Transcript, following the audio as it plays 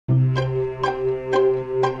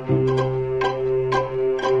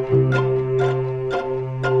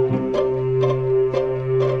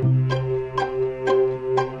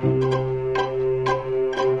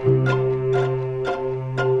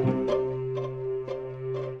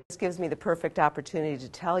This gives me the perfect opportunity to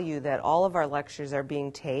tell you that all of our lectures are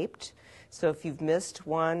being taped. So if you've missed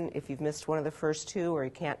one, of the first two, or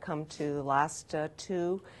you can't come to the last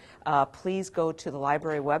two, please go to the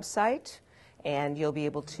library website and you'll be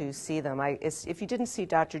able to see them. If you didn't see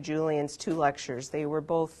Dr. Julian's two lectures, they were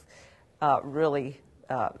both really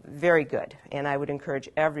very good, and I would encourage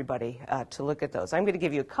everybody to look at those. I'm going to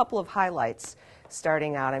give you a couple of highlights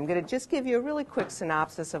starting out. I'm going to just give you a really quick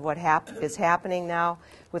synopsis of what is happening now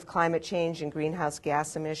with climate change and greenhouse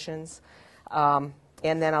gas emissions, and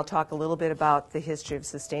then I'll talk a little bit about the history of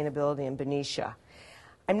sustainability in Benicia.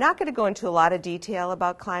 I'm not going to go into a lot of detail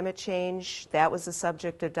about climate change. That was the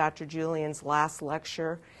subject of Dr. Julian's last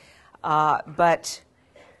lecture, but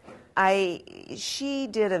she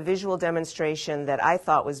did a visual demonstration that I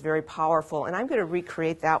thought was very powerful, and I'm going to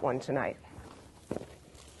recreate that one tonight.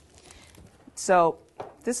 So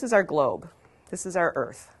this is our globe. This is our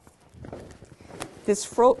Earth. This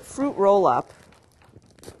fruit roll-up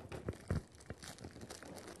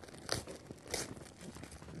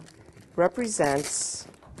represents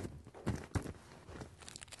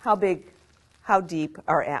how big, how deep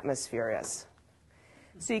our atmosphere is.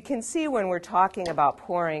 So you can see when we're talking about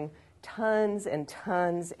pouring tons and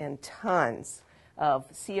tons and tons of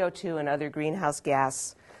CO2 and other greenhouse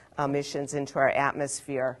gas emissions into our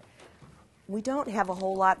atmosphere, we don't have a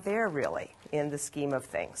whole lot there, really, in the scheme of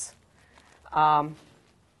things.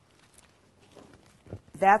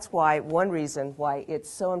 That's why, one reason why it's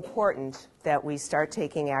so important that we start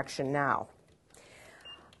taking action now.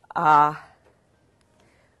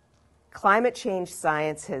 Climate change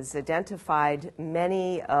science has identified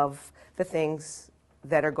many of the things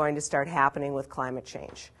that are going to start happening with climate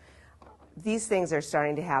change. These things are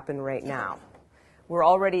starting to happen right now. We're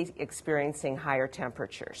already experiencing higher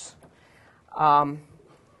temperatures.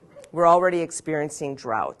 We're already experiencing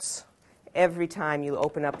droughts. Every time you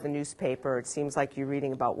open up the newspaper, it seems like you're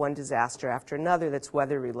reading about one disaster after another that's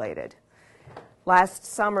weather-related. Last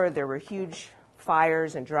summer, there were huge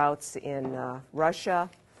fires and droughts in Russia.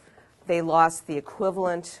 They lost the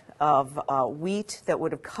equivalent of wheat that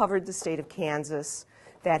would have covered the state of Kansas,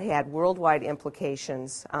 that had worldwide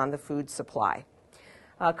implications on the food supply.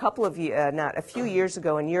 A few years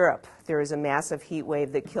ago in Europe, there was a massive heat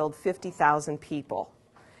wave that killed 50,000 people.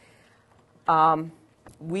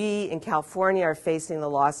 We in California are facing the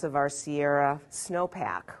loss of our Sierra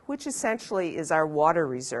snowpack, which essentially is our water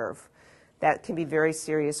reserve. That can be very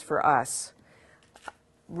serious for us.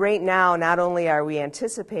 Right now, not only are we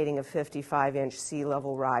anticipating a 55-inch sea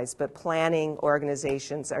level rise, but planning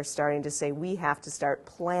organizations are starting to say we have to start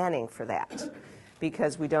planning for that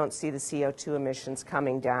because we don't see the CO2 emissions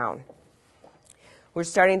coming down. We're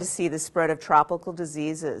starting to see the spread of tropical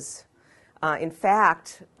diseases. In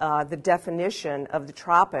fact, the definition of the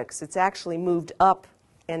tropics, it's actually moved up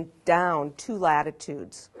and down 2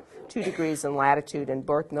 latitudes, 2 degrees in latitude in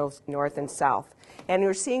both north and south. And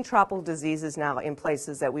we're seeing tropical diseases now in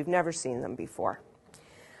places that we've never seen them before.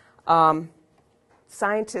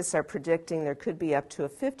 Scientists are predicting there could be up to a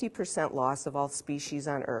 50% loss of all species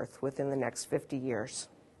on Earth within the next 50 years.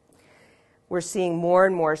 We're seeing more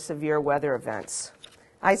and more severe weather events.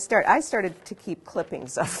 I started to keep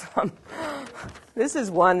clippings of them. This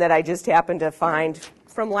is one that I just happened to find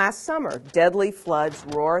from last summer. Deadly floods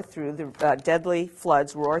roar through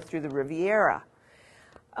the Riviera.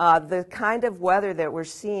 The kind of weather that we're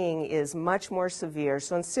seeing is much more severe.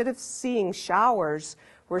 So instead of seeing showers,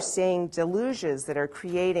 we're seeing deluges that are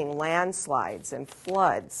creating landslides and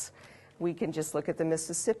floods. We can just look at the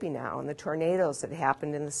Mississippi now and the tornadoes that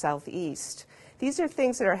happened in the southeast. These are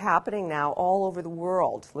things that are happening now all over the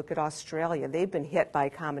world. Look at Australia. They've been hit by a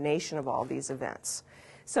combination of all these events.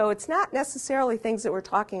 So it's not necessarily things that we're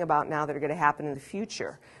talking about now that are going to happen in the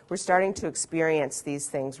future. We're starting to experience these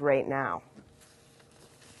things right now.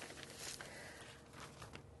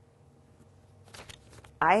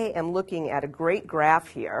 I am looking at a great graph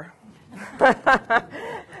here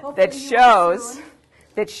that shows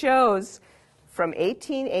from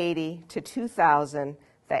 1880 to 2000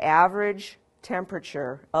 the average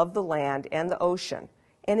temperature of the land and the ocean,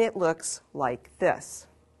 and it looks like this.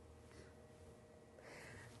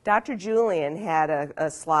 Dr. Julian had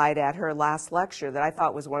a slide at her last lecture that I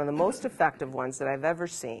thought was one of the most effective ones that I've ever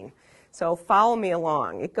seen. So follow me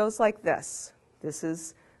along. It goes like this. This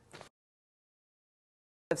is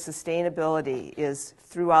of sustainability is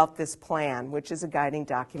throughout this plan, which is a guiding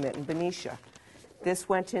document in Benicia. This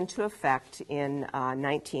went into effect in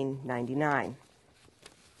 1999.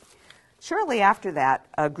 Shortly after that,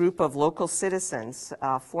 a group of local citizens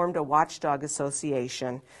formed a watchdog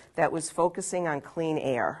association that was focusing on clean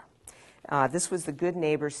air. This was the Good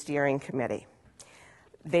Neighbor Steering Committee.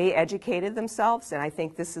 They educated themselves, and I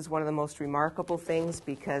think this is one of the most remarkable things,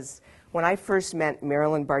 because when I first met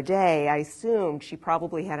Marilyn Bardet, I assumed she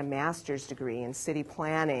probably had a master's degree in city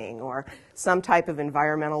planning or some type of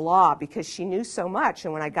environmental law, because she knew so much.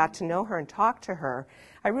 And when I got to know her and talk to her,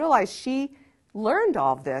 I realized she learned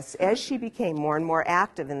all of this as she became more and more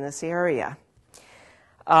active in this area.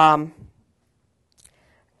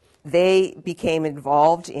 They became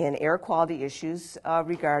involved in air quality issues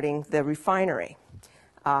regarding the refinery.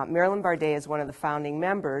 Marilyn Bardet is one of the founding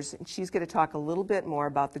members, and she's going to talk a little bit more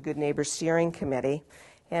about the Good Neighbor Steering Committee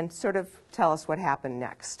and sort of tell us what happened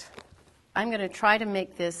next. I'm going to try to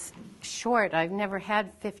make this short. I've never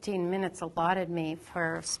had 15 minutes allotted me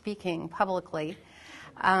for speaking publicly.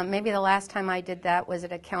 Maybe the last time I did that was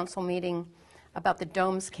at a council meeting about the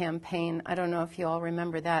Domes campaign. I don't know if you all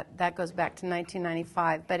remember that. That goes back to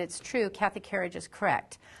 1995. But it's true, Kathy Kerridge is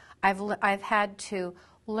correct. I've had to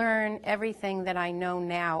learn everything that I know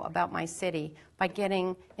now about my city by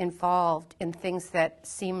getting involved in things that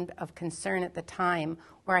seemed of concern at the time,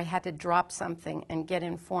 where I had to drop something and get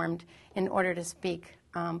informed in order to speak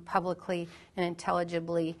publicly and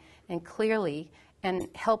intelligibly and clearly and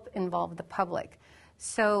help involve the public.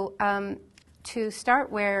 So to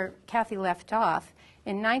start where Kathy left off,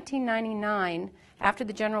 in 1999, after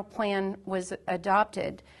the general plan was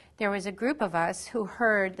adopted, there was a group of us who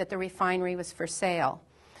heard that the refinery was for sale.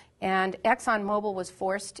 And ExxonMobil was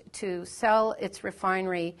forced to sell its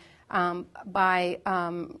refinery by,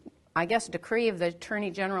 I guess, a decree of the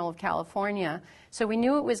Attorney General of California. So we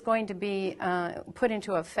knew it was going to be put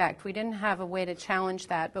into effect. We didn't have a way to challenge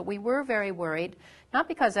that, but we were very worried, not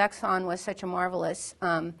because Exxon was such a marvelous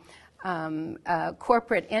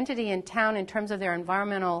corporate entity in town in terms of their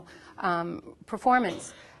environmental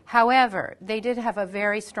performance. However, they did have a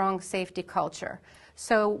very strong safety culture.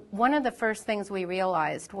 So one of the first things we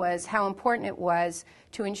realized was how important it was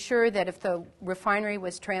to ensure that if the refinery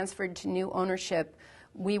was transferred to new ownership,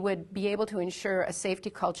 we would be able to ensure a safety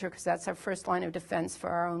culture, because that's our first line of defense for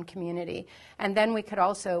our own community. And then we could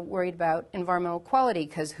also worry about environmental quality,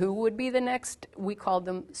 because who would be the next, we called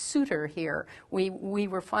them suitor here. We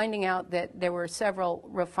were finding out that there were several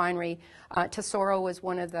refinery, Tesoro was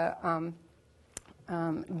one of the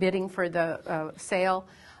bidding for the sale,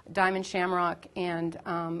 Diamond Shamrock and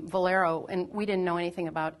Valero, and we didn't know anything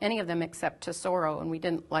about any of them except Tesoro, and we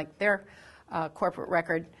didn't like their corporate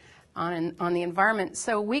record on the environment.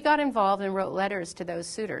 So we got involved and wrote letters to those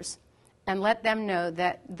suitors and let them know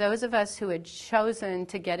that those of us who had chosen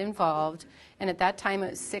to get involved, and at that time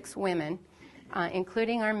it was 6 women,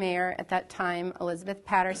 including our mayor at that time, Elizabeth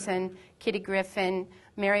Patterson, Kitty Griffin,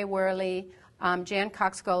 Mary Worley, Jan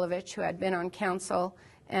Cox-Golovich, who had been on council,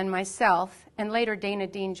 and myself, and later Dana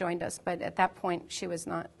Dean joined us, but at that point she was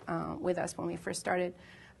not with us when we first started.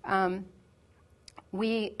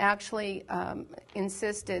 We actually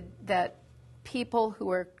insisted that people who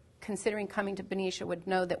were considering coming to Benicia would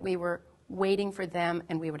know that we were waiting for them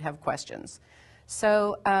and we would have questions.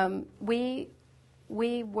 So we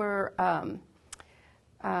were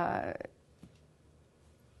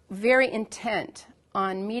very intent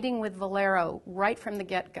on meeting with Valero right from the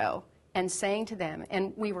get-go and saying to them,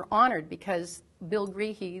 and we were honored because Bill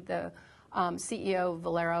Greehey, the CEO of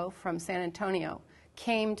Valero from San Antonio,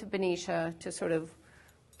 came to Benicia to sort of,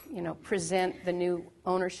 you know, present the new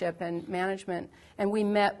ownership and management, and we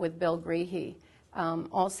met with Bill Greehey,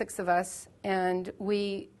 all 6 of us, and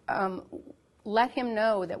we let him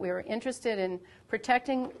know that we were interested in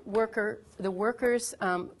protecting the workers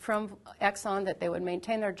from Exxon, that they would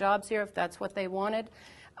maintain their jobs here if that's what they wanted.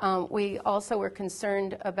 We also were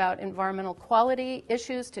concerned about environmental quality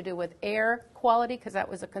issues to do with air quality, because that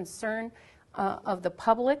was a concern of the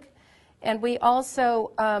public. And we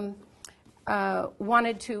also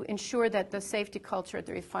wanted to ensure that the safety culture at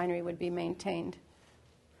the refinery would be maintained.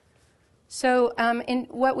 So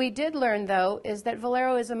what we did learn, though, is that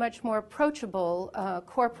Valero is a much more approachable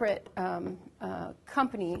corporate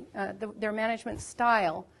company. Their management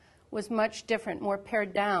style was much different, more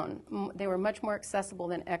pared down. They were much more accessible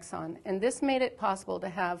than Exxon. And this made it possible to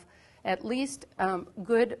have at least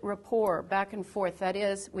good rapport back and forth. That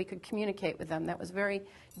is, we could communicate with them. That was very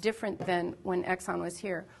different than when Exxon was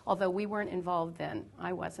here, although we weren't involved then.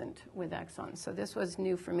 I wasn't with Exxon, so this was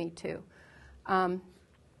new for me too.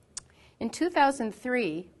 In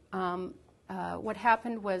 2003, what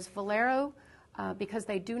happened was Valero, because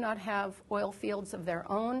they do not have oil fields of their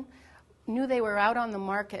own, knew they were out on the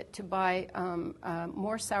market to buy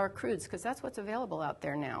more sour crudes, because that's what's available out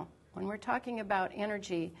there now. When we're talking about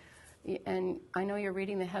energy, and I know you're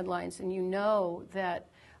reading the headlines and you know that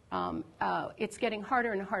it's getting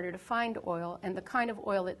harder and harder to find oil, and the kind of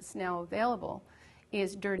oil that's now available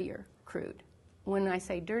is dirtier crude. When I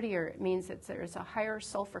say dirtier, it means that there's a higher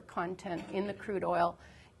sulfur content in the crude oil,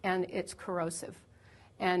 and it's corrosive.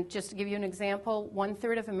 And just to give you an example,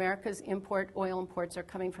 1/3 of America's oil imports are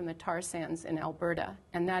coming from the tar sands in Alberta,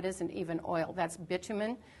 and that isn't even oil. That's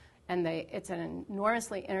bitumen, and it's an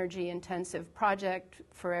enormously energy-intensive project.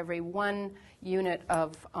 For every 1 unit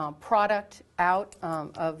of product out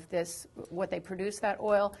of this, what they produce, that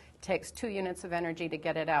oil, it takes 2 units of energy to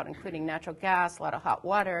get it out, including natural gas, a lot of hot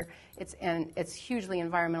water, and it's hugely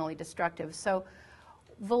environmentally destructive. So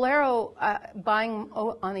Valero buying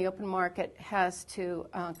on the open market had to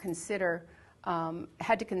consider how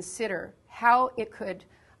it could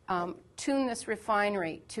tune this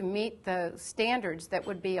refinery to meet the standards that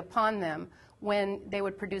would be upon them when they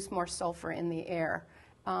would produce more sulfur in the air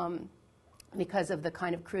because of the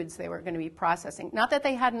kind of crudes they were going to be processing. Not that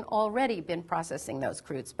they hadn't already been processing those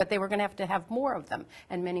crudes, but they were going to have more of them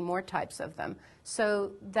and many more types of them.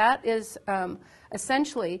 So that is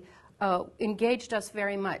essentially engaged us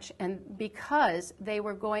very much, and because they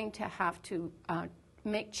were going to have to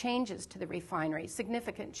make changes to the refinery,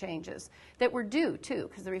 significant changes that were due too,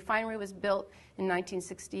 because the refinery was built in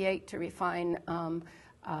 1968 to refine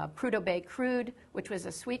Prudhoe Bay crude, which was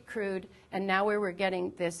a sweet crude, and now we were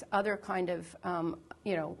getting this other kind of,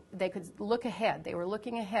 they could look ahead. They were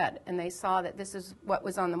looking ahead, and they saw that this is what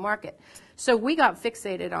was on the market. So we got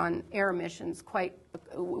fixated on air emissions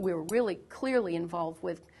we were really clearly involved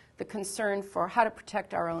with the concern for how to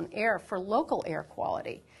protect our own air for local air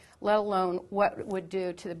quality, let alone what it would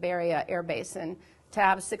do to the Bay Area air basin. To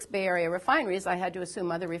have 6 Bay Area refineries, I had to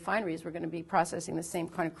assume other refineries were going to be processing the same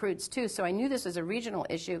kind of crudes too. So I knew this was a regional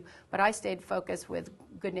issue, but I stayed focused with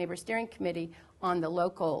Good Neighbor Steering Committee on the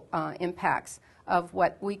local impacts of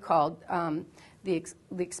what we called the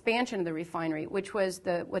expansion of the refinery, which was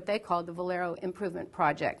what they called the Valero Improvement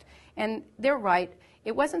Project. And they're right.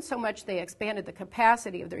 It wasn't so much they expanded the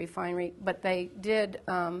capacity of the refinery, but they did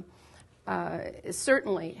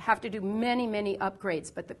certainly have to do many, many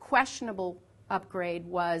upgrades. But the questionable upgrade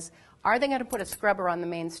was, are they going to put a scrubber on the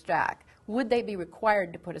main stack? Would they be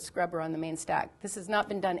required to put a scrubber on the main stack? This has not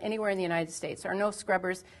been done anywhere in the United States. There are no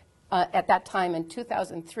scrubbers. At that time in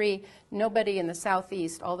 2003, nobody in the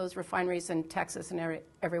southeast, all those refineries in Texas and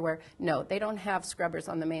everywhere, no, they don't have scrubbers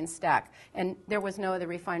on the main stack. And there was no other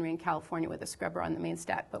refinery in California with a scrubber on the main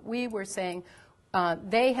stack. But we were saying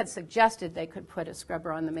they had suggested they could put a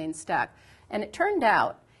scrubber on the main stack. And it turned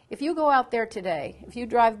out, if you go out there today, if you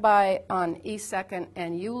drive by on East 2nd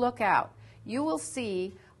and you look out, you will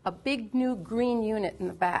see a big new green unit in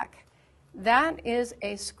the back. That is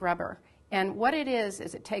a scrubber. And what it is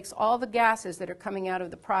it takes all the gases that are coming out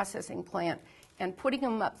of the processing plant and putting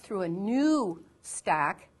them up through a new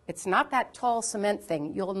stack. It's not that tall cement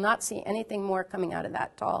thing. You'll not see anything more coming out of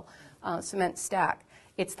that tall cement stack.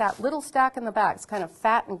 It's that little stack in the back. It's kind of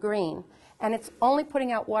fat and green. And it's only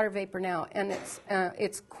putting out water vapor now. And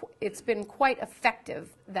it's been quite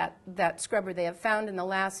effective, that scrubber. They have found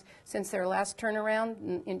since their last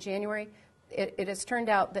turnaround in January, it has turned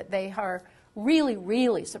out that they are really,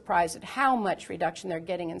 really surprised at how much reduction they're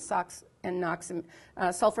getting in SOx and NOx,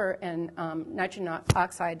 sulfur and nitrogen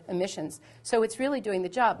oxide emissions. So it's really doing the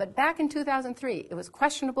job. But back in 2003, it was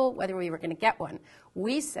questionable whether we were going to get one.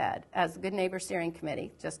 We said, as the Good Neighbor Steering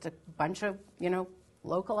Committee, just a bunch of,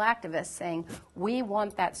 local activists saying, we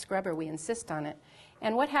want that scrubber, we insist on it.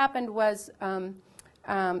 And what happened was it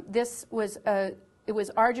was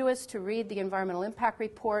arduous to read the environmental impact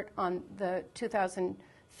report on the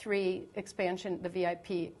 2003 expansion, the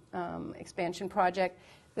VIP expansion project.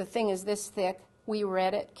 The thing is this thick. We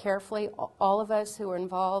read it carefully, all of us who were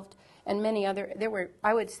involved, and many other. There were,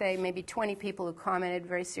 I would say, maybe 20 people who commented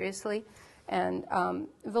very seriously. And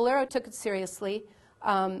Valero took it seriously.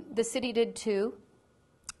 The city did too.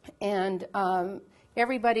 And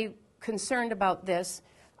everybody concerned about this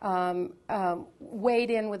weighed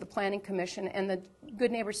in with the Planning Commission, and the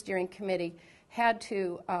Good Neighbor Steering Committee had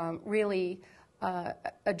to really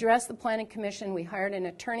address the Planning Commission. We hired an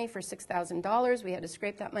attorney for $6,000. We had to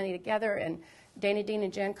scrape that money together, and Dana Dean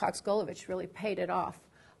and Jan Cox-Golovich really paid it off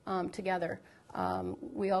together.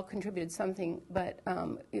 We all contributed something, but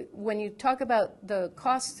when you talk about the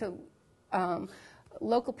costs to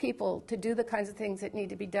local people to do the kinds of things that need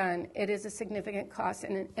to be done, it is a significant cost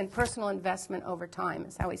and personal investment over time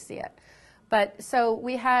is how we see it. But so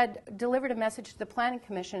we had delivered a message to the Planning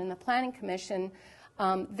Commission, and the Planning Commission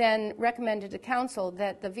then recommended to Council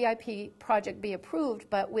that the VIP project be approved,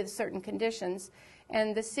 but with certain conditions.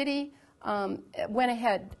 And the city went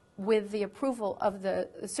ahead with the approval of the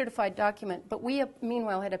certified document, but we,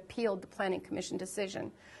 meanwhile, had appealed the Planning Commission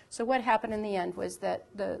decision. So what happened in the end was that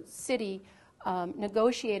the city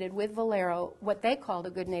negotiated with Valero what they called a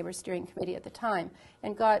Good Neighbor Steering Committee at the time,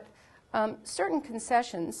 and got certain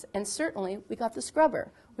concessions, and certainly we got the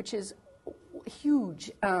scrubber, which is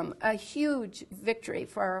huge, a huge victory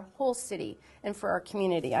for our whole city and for our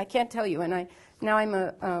community. I can't tell you, and now I'm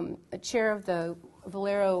a chair of the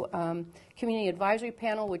Valero Community Advisory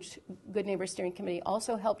Panel, which Good Neighbor Steering Committee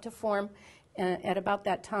also helped to form at about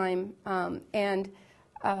that time, and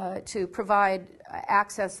to provide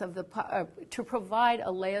access of to provide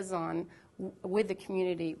a liaison with the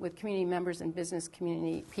community, with community members and business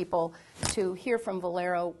community people, to hear from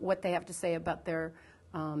Valero what they have to say about their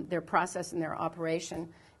process and their operation.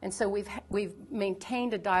 And so we've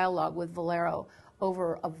maintained a dialogue with Valero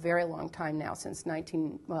over a very long time now, since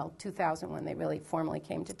 2000, when they really formally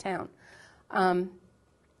came to town.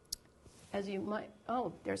 As you might,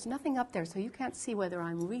 there's nothing up there, so you can't see whether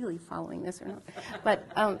I'm really following this or not. But,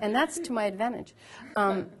 and that's to my advantage.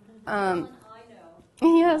 I know.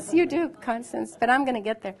 Yes, you do, Constance, but I'm going to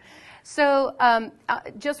get there. So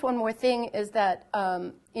just one more thing is that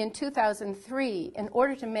in 2003, in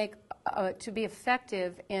order to make to be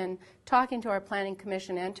effective in talking to our Planning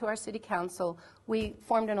Commission and to our City Council, we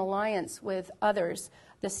formed an alliance with others,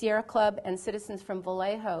 the Sierra Club and citizens from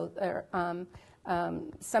Vallejo.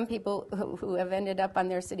 Some people who have ended up on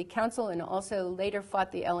their City Council and also later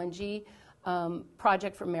fought the LNG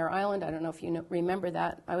project for Mare Island. I don't know if you remember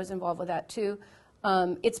that. I was involved with that too.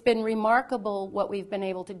 It's been remarkable what we've been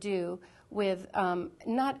able to do with,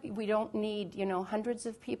 we don't need, hundreds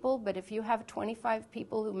of people, but if you have 25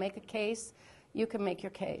 people who make a case, you can make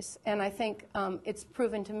your case. And I think it's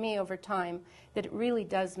proven to me over time that it really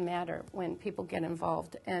does matter when people get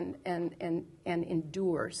involved and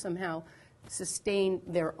endure, somehow sustain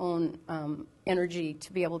their own energy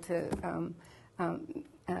to be able to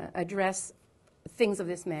address things of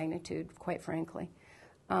this magnitude, quite frankly.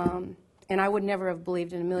 And I would never have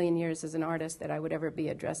believed in a million years as an artist that I would ever be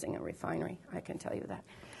addressing a refinery. I can tell you that.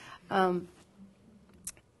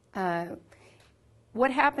 What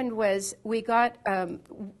happened was we got,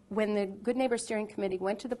 when the Good Neighbor Steering Committee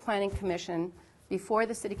went to the Planning Commission before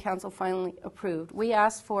the City Council finally approved, we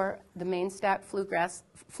asked for the main stack flue gas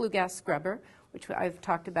scrubber, which I've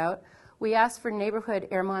talked about. We asked for neighborhood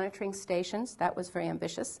air monitoring stations. That was very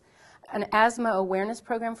ambitious. An asthma awareness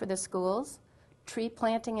program for the schools, tree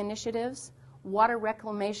planting initiatives, water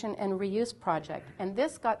reclamation and reuse project. And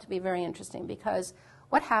this got to be very interesting because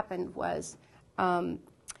what happened was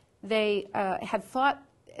they had thought,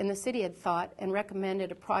 and the city had thought and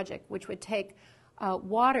recommended a project which would take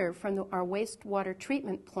water from our wastewater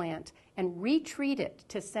treatment plant and retreat it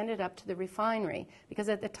to send it up to the refinery. Because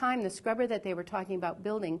at the time, the scrubber that they were talking about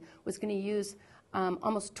building was going to use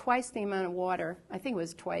almost twice the amount of water. I think it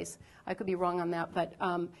was twice. I could be wrong on that, but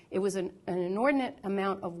it was an inordinate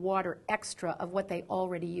amount of water extra of what they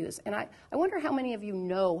already use. And I wonder how many of you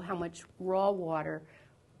know how much raw water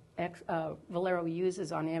Valero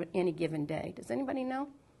uses on any given day. Does anybody know?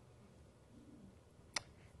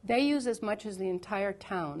 They use as much as the entire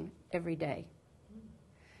town every day.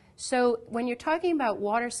 So when you're talking about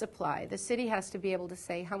water supply, the city has to be able to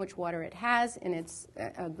say how much water it has in its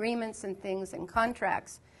agreements and things and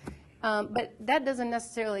contracts. But that doesn't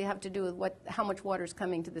necessarily have to do with how much water is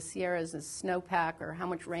coming to the Sierras as snowpack or how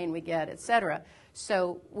much rain we get, et cetera.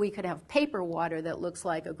 So we could have paper water that looks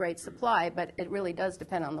like a great supply, but it really does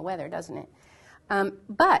depend on the weather, doesn't it?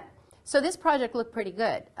 So this project looked pretty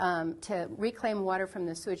good, to reclaim water from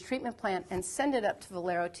the sewage treatment plant and send it up to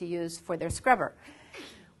Valero to use for their scrubber.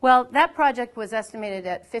 Well, that project was estimated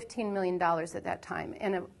at $15 million at that time,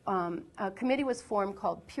 and a committee was formed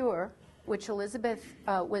called PURE, which Elizabeth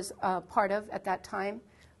was part of at that time.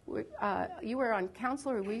 You were on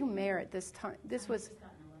council, or were you mayor at this time? This was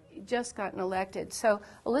just gotten elected. So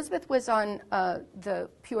Elizabeth was on the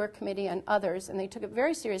PURE committee and others, and they took it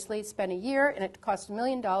very seriously. It spent a year, and it cost $1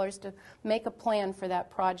 million to make a plan for that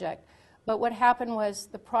project. But what happened was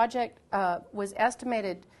the project was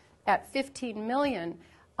estimated at $15 million.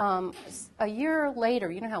 A year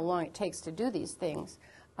later, you know how long it takes to do these things,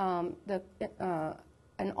 an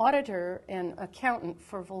auditor and accountant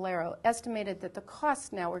for Valero estimated that the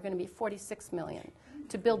costs now were going to be $46 million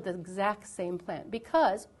to build the exact same plant.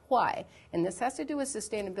 Because, why? And this has to do with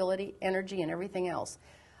sustainability, energy, and everything else.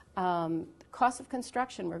 Costs of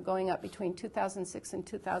construction were going up between 2006 and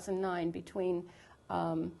 2009 between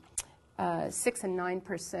 6 and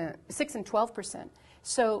 12%.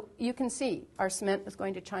 So you can see our cement was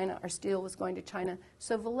going to China, our steel was going to China.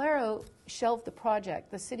 So Valero shelved the project.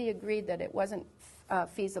 The city agreed that it wasn't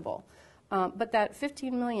feasible. But that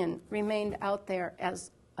 $15 million remained out there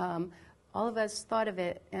as all of us thought of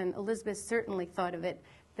it, and Elizabeth certainly thought of it,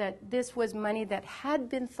 that this was money that had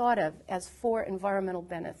been thought of as for environmental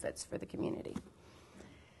benefits for the community.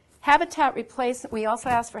 Habitat replacement, we also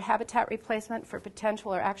asked for habitat replacement for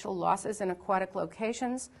potential or actual losses in aquatic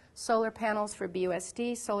locations, solar panels for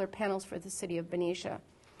BUSD, solar panels for the city of Benicia.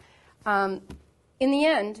 In the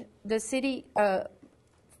end, the city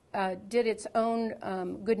did its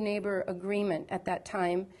own good neighbor agreement at that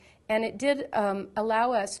time, and it did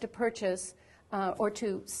allow us to purchase or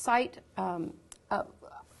to site,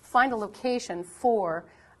 find a location for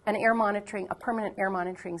an air monitoring, a permanent air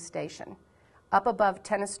monitoring station up above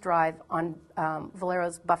Tennis Drive on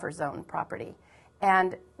Valero's buffer zone property.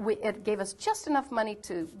 And it gave us just enough money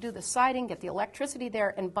to do the siting, get the electricity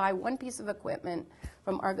there, and buy one piece of equipment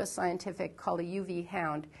from Argos Scientific called a UV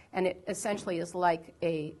Hound. And it essentially is like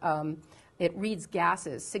a, it reads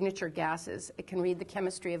gases, signature gases. It can read the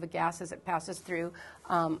chemistry of a gas as it passes through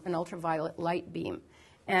an ultraviolet light beam.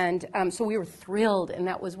 And so we were thrilled, and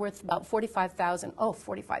that was worth about $45,000. Oh,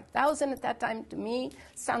 $45,000 at that time to me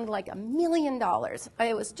sounded like $1 million.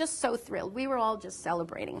 I was just so thrilled. We were all just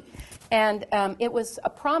celebrating. And it was a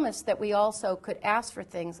promise that we also could ask for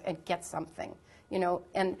things and get something, you know.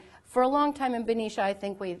 And for a long time in Benicia, I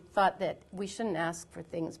think we thought that we shouldn't ask for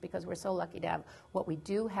things because we're so lucky to have what we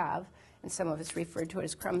do have. And some of us referred to it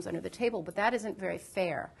as crumbs under the table, but that isn't very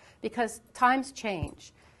fair because times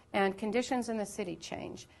change. And conditions in the city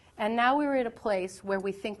change. And now we're at a place where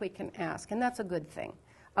we think we can ask, and that's a good thing,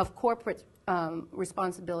 of corporate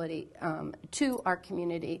responsibility to our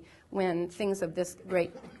community when things of this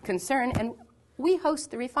great concern. And we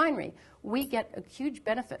host the refinery. We get a huge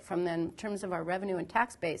benefit from them in terms of our revenue and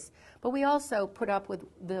tax base, but we also put up with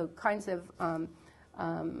the kinds of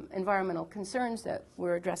environmental concerns that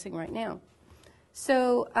we're addressing right now.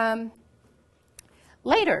 So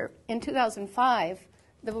later, in 2005,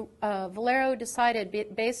 the Valero decided,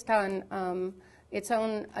 based on its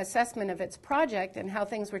own assessment of its project and how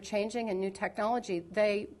things were changing and new technology,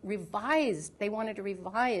 they wanted to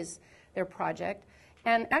revise their project.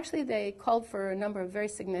 And actually, they called for a number of very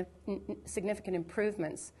significant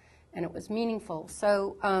improvements, and it was meaningful.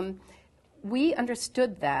 So we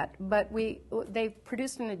understood that, but they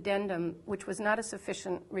produced an addendum which was not a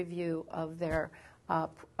sufficient review of their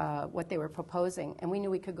what they were proposing. And we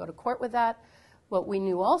knew we could go to court with that. But we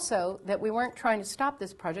knew also that we weren't trying to stop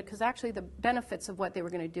this project because actually the benefits of what they were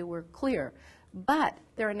going to do were clear. But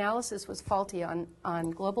their analysis was faulty on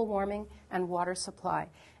global warming and water supply.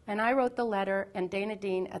 And I wrote the letter, and Dana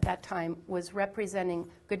Dean at that time was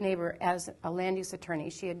representing Good Neighbor as a land use attorney.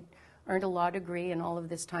 She had earned a law degree in all of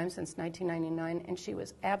this time since 1999, and she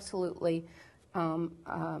was absolutely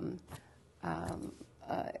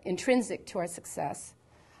intrinsic to our success.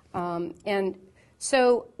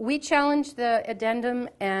 So we challenged the addendum,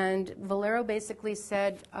 and Valero basically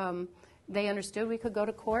said they understood we could go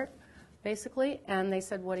to court, basically, and they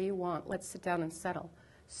said, what do you want? Let's sit down and settle.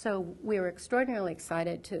 So we were extraordinarily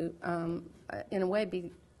excited to, in a way,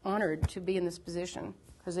 be honored to be in this position,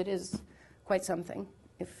 because it is quite something.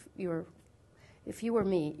 If you were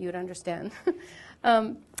me, you'd understand.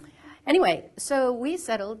 Anyway, so we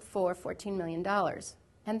settled for $14 million.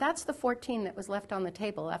 And that's the 14 that was left on the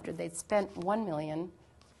table after they'd spent $1 million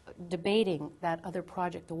debating that other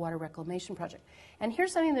project, the water reclamation project. And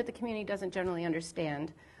here's something that the community doesn't generally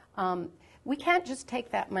understand. We can't just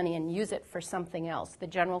take that money and use it for something else, the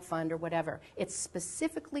general fund or whatever. It's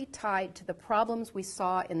specifically tied to the problems we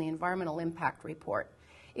saw in the environmental impact report.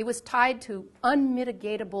 It was tied to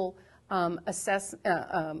unmitigatable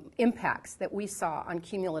impacts that we saw on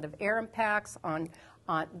cumulative air impacts,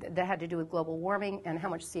 that had to do with global warming and how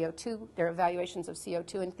much CO2, their evaluations of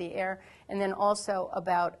CO2 into the air, and then also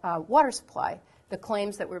about water supply, the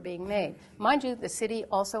claims that were being made. Mind you, the city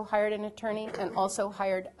also hired an attorney and also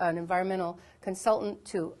hired an environmental consultant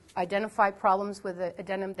to identify problems with the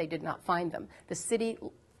addendum. They did not find them. The city,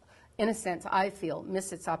 in a sense, I feel,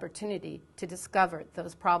 missed its opportunity to discover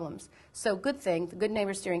those problems. So good thing, the Good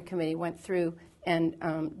Neighbor Steering Committee went through and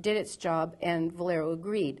did its job, and Valero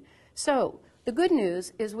agreed. So the good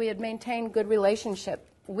news is we had maintained good relationship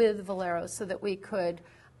with Valero so that we could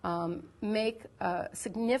make a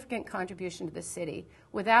significant contribution to the city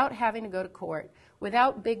without having to go to court,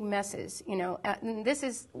 without big messes, you know. And this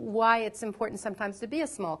is why it's important sometimes to be a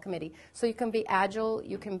small committee. So you can be agile,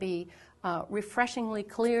 you can be refreshingly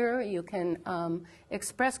clear, you can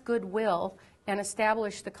express goodwill and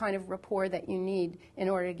establish the kind of rapport that you need in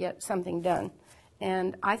order to get something done.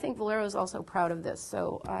 And I think Valero is also proud of this,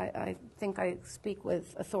 so I think I speak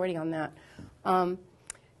with authority on that.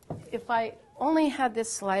 If I only had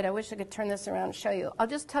this slide, I wish I could turn this around and show you. I'll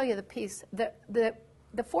just tell you the piece. The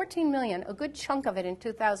 $14 million, a good chunk of it in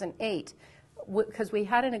 2008, because we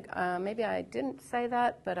had maybe I didn't say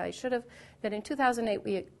that, but I should have, that in 2008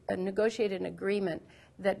 we negotiated an agreement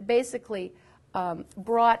that basically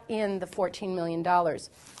brought in the $14 million.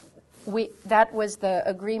 That was the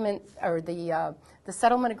agreement, or the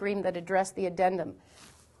settlement agreement that addressed the addendum.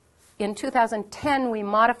 In 2010, we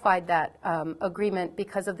modified that agreement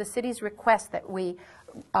because of the city's request that we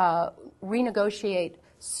renegotiate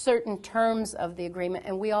certain terms of the agreement,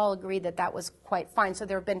 and we all agreed that that was quite fine. So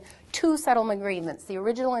there have been two settlement agreements, the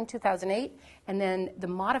original in 2008, and then the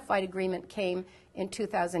modified agreement came in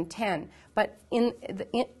 2010. But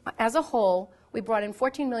as a whole, we brought in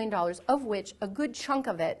 $14 million, of which a good chunk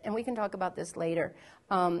of it, and we can talk about this later,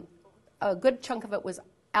 a good chunk of it was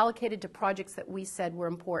allocated to projects that we said were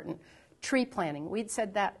important. Tree planting, we'd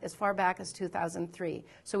said that as far back as 2003.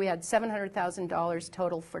 So we had $700,000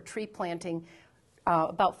 total for tree planting.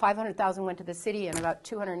 About $500,000 went to the city, and about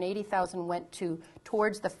 $280,000 went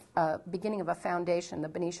towards the beginning of a foundation, the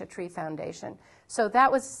Benicia Tree Foundation. So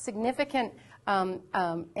that was significant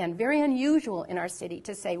and very unusual in our city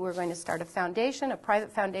to say we're going to start a foundation, a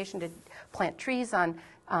private foundation to plant trees on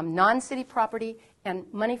non-city property, and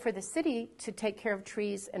money for the city to take care of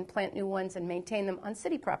trees and plant new ones and maintain them on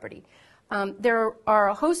city property. There are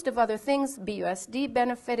a host of other things. BUSD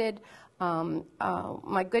benefited.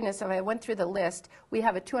 My goodness, if I went through the list, we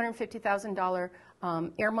have a $250,000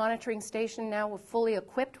 air monitoring station now. We're fully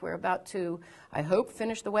equipped. We're about to, I hope,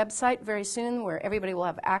 finish the website very soon, where everybody will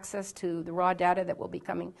have access to the raw data that will be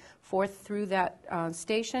coming forth through that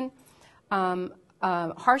station.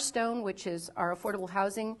 Hearthstone, which is our affordable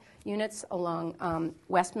housing units along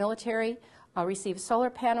West Military, received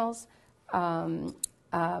solar panels.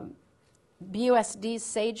 BUSD's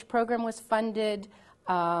SAGE program was funded.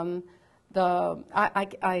 I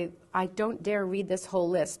don't dare read this whole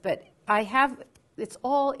list, but I have, it's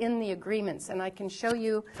all in the agreements, and I can show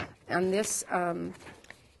you on this,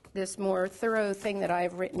 this more thorough thing that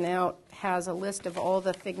I've written out has a list of all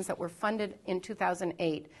the things that were funded in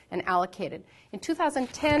 2008 and allocated. In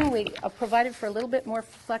 2010, we provided for a little bit more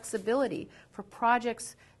flexibility for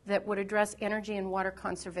projects that would address energy and water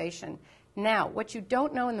conservation. Now, what you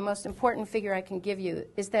don't know, and the most important figure I can give you,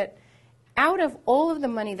 is that out of all of the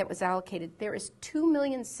money that was allocated, there is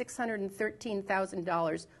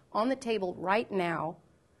 $2,613,000 on the table right now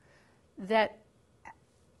that,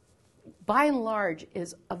 by and large,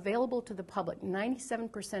 is available to the public.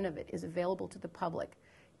 97% of it is available to the public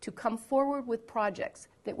to come forward with projects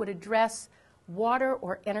that would address water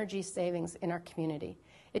or energy savings in our community.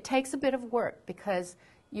 It takes a bit of work because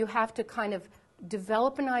you have to kind of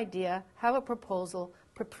develop an idea, have a proposal,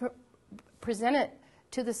 present it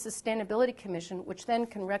to the Sustainability Commission, which then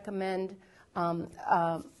can recommend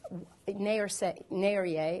nay or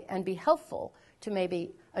yay and be helpful to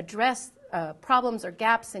maybe address problems or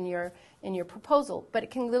gaps in your proposal. But it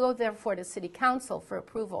can go therefore to City Council for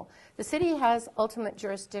approval. The city has ultimate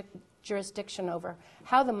jurisdiction over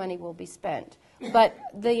how the money will be spent. But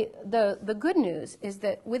the good news is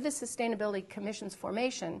that with the Sustainability Commission's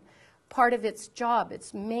formation, part of its job,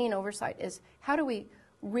 its main oversight, is how do we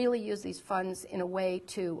really use these funds in a way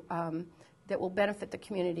to that will benefit the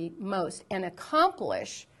community most and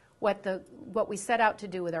accomplish what we set out to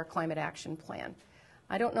do with our climate action plan.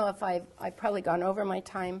 I don't know if I've probably gone over my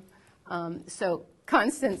time, so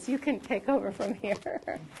Constance, you can take over from here,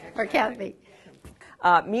 or Kathy.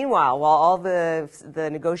 Meanwhile, while all the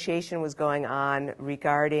negotiation was going on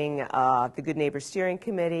regarding the Good Neighbor Steering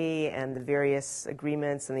Committee and the various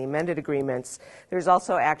agreements and the amended agreements, there's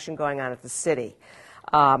also action going on at the city.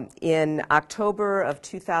 In October of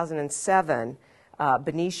 2007,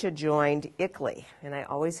 Benicia joined ICLEI, and I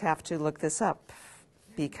always have to look this up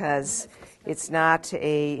because it's not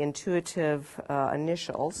a intuitive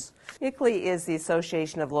initials. ICLEI is the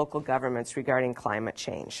Association of Local Governments Regarding Climate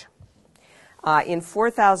Change. In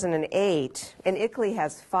 2008, and ICLEI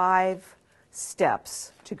has 5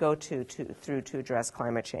 steps to go through to address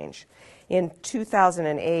climate change. In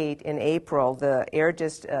 2008, in April, the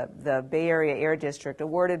Bay Area Air District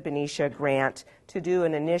awarded Benicia a grant to do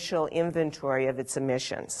an initial inventory of its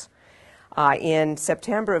emissions. In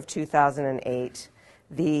September of 2008,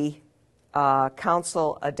 the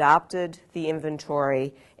Council adopted the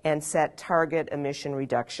inventory and set target emission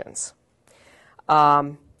reductions.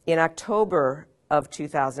 In October of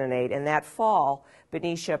 2008, and that fall,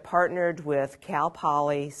 Benicia partnered with Cal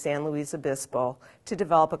Poly San Luis Obispo to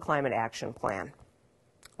develop a climate action plan,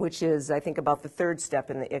 which is, I think, about the 3rd step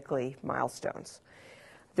in the ICLEI milestones.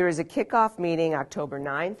 There is a kickoff meeting October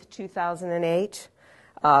 9th, 2008.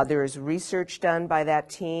 There is research done by that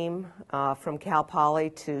team from Cal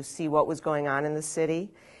Poly to see what was going on in the city,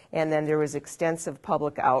 and then there was extensive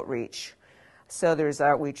public outreach. So there's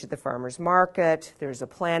outreach at the farmers market, there's a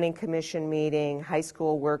planning commission meeting, high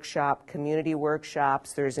school workshop, community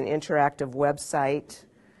workshops, there's an interactive website.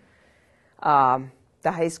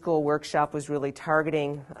 The high school workshop was really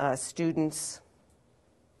targeting students.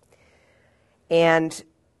 And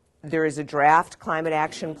there is a draft climate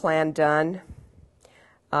action plan done.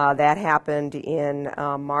 That happened in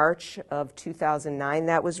March of 2009.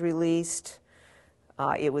 That was released.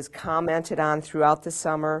 It was commented on throughout the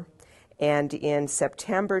summer. And in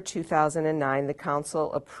September 2009, the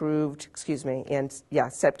council approved,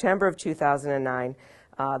 September of 2009,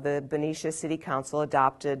 the Benicia City Council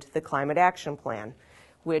adopted the Climate Action Plan,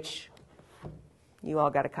 which you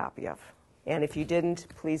all got a copy of. And if you didn't,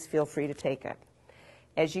 please feel free to take it.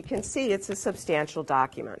 As you can see, it's a substantial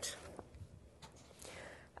document.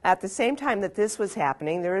 At the same time that this was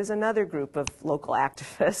happening, there is another group of local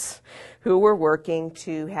activists who were working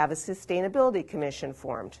to have a sustainability commission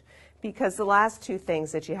formed. Because the last two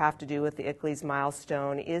things that you have to do with the ICLEI's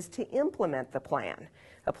milestone is to implement the plan.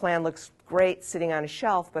 A plan looks great sitting on a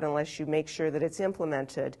shelf, but unless you make sure that it's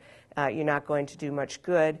implemented, you're not going to do much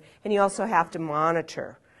good. And you also have to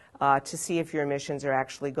monitor to see if your emissions are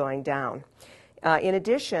actually going down. In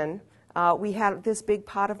addition, we had this big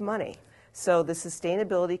pot of money. So the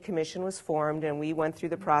Sustainability Commission was formed, and we went through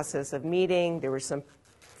the process of meeting. There were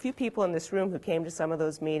few people in this room who came to some of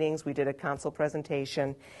those meetings. We did a council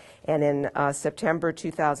presentation. And in September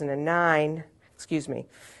 2009,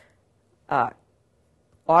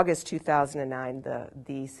 August 2009,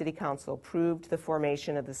 the City Council approved the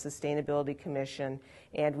formation of the Sustainability Commission,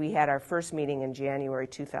 and we had our first meeting in January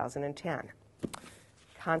 2010.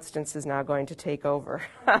 Constance is now going to take over.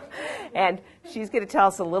 And she's going to tell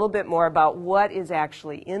us a little bit more about what is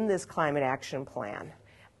actually in this climate action plan.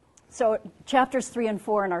 So chapters 3 and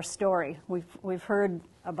 4 in our story, we've heard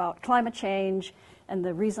about climate change and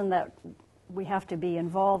the reason that we have to be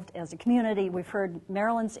involved as a community. We've heard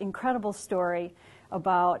Marilyn's incredible story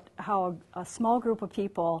about how a small group of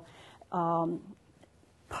people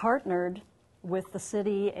partnered with the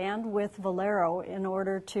city and with Valero in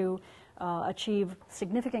order to achieve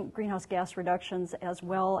significant greenhouse gas reductions as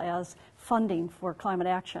well as funding for climate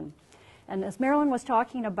action. And as Marilyn was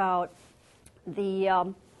talking about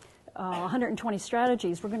the 120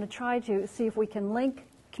 strategies, we're going to try to see if we can link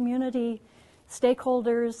community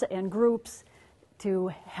stakeholders and groups to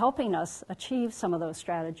helping us achieve some of those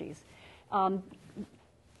strategies.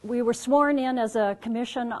 We were sworn in as a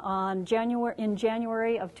commission in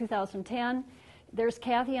January of 2010. There's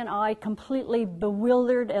Kathy and I completely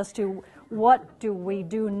bewildered as to what do we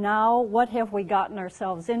do now? What have we gotten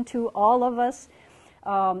ourselves into, all of us?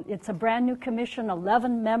 It's a brand new commission,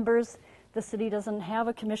 11 members. The city doesn't have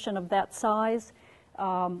a commission of that size.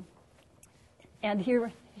 And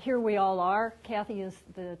here we all are. Kathy is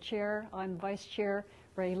the chair, I'm vice chair,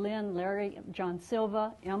 Ray Lynn, Larry, John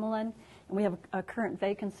Silva, Emmeline, and we have a current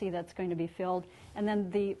vacancy that's going to be filled. And then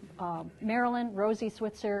the Marilyn, Rosie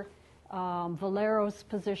Switzer, Valero's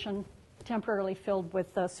position temporarily filled with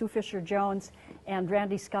Sue Fisher-Jones and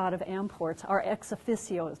Randy Scott of Amports, our ex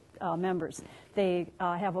officio members. They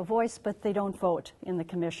have a voice, but they don't vote in the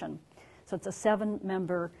commission. So it's a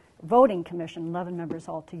 7-member voting commission, 11 members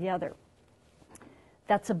altogether.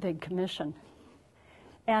 That's a big commission.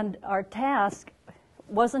 And our task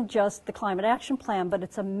wasn't just the climate action plan, but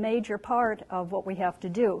it's a major part of what we have to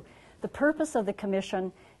do. The purpose of the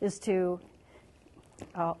commission is to,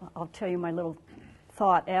 I'll tell you my little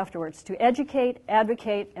thought afterwards, to educate,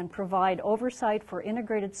 advocate, and provide oversight for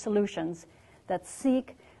integrated solutions that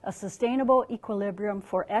seek a sustainable equilibrium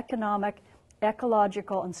for economic,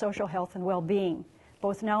 ecological, and social health and well-being,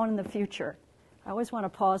 both now and in the future. I always want to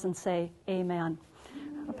pause and say, amen.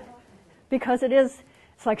 Because it's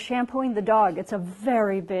like shampooing the dog. It's a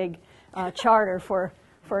very big charter for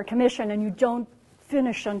a commission, and you don't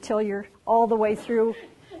finish until you're all the way through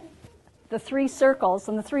the 3 circles.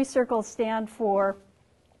 And the 3 circles stand for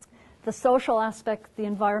the social aspect, the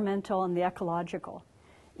environmental, and the ecological.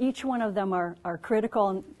 Each one of them are critical,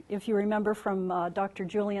 and if you remember from Dr.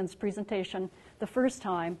 Julian's presentation the first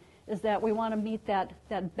time, is that we want to meet that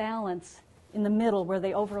balance in the middle where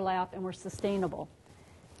they overlap and we're sustainable.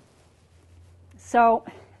 So,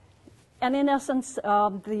 and in essence,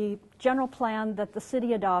 the general plan that the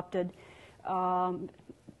city adopted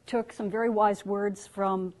took some very wise words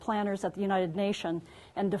from planners at the United Nations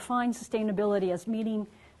and defined sustainability as meeting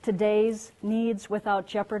today's needs without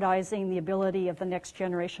jeopardizing the ability of the next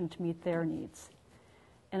generation to meet their needs.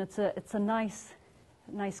 And it's a nice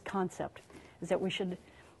concept, is that we should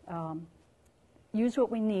use what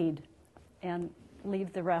we need and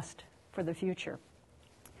leave the rest for the future.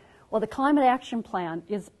 Well, the Climate Action Plan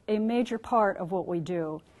is a major part of what we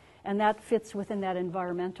do, and that fits within that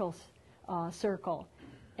environmental circle.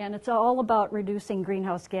 And it's all about reducing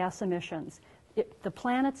greenhouse gas emissions. The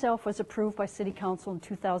plan itself was approved by City Council in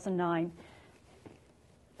 2009.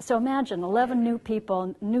 So imagine 11 new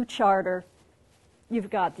people, new charter. You've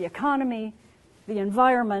got the economy, the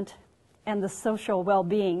environment, and the social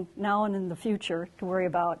well-being now and in the future to worry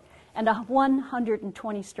about, and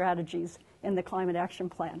 120 strategies in the Climate Action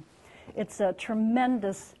Plan. It's a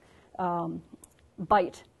tremendous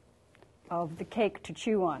bite of the cake to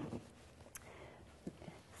chew on.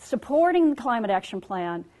 Supporting the Climate Action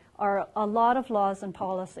Plan are a lot of laws and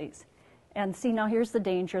policies. And see, now here's the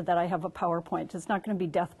danger that I have a PowerPoint. It's not going to be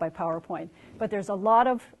death by PowerPoint. But there's a lot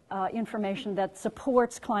of information that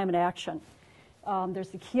supports climate action. There's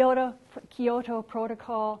the Kyoto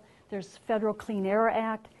Protocol. There's Federal Clean Air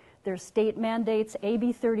Act. There's state mandates.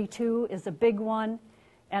 AB 32 is a big one.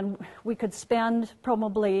 And we could spend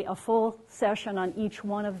probably a full session on each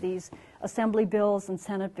one of these Assembly bills and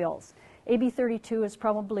Senate bills. AB 32 is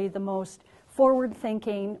probably the most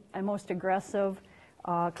forward-thinking and most aggressive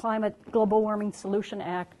climate global warming solution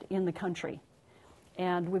act in the country.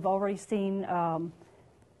 And we've already seen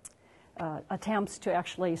attempts to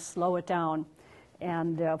actually slow it down,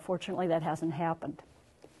 and fortunately that hasn't happened.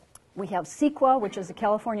 We have CEQA, which is the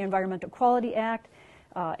California Environmental Quality Act,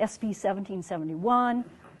 SB 1771,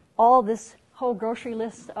 all this whole grocery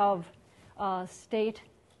list of state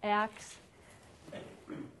acts.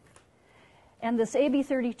 And this AB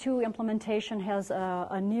 32 implementation has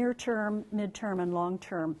a near-term, mid-term, and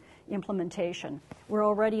long-term implementation. We're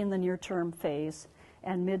already in the near-term phase,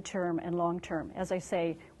 and mid-term and long-term. As I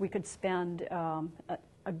say, we could spend a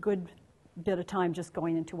good bit of time just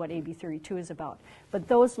going into what AB 32 is about. But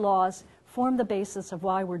those laws form the basis of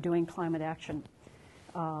why we're doing climate action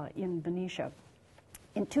in Benicia.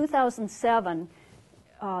 In 2007,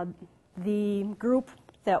 the group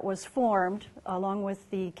that was formed, along with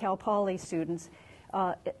the Cal Poly students,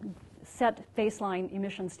 set baseline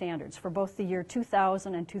emission standards for both the year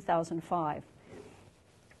 2000 and 2005.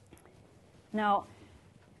 Now,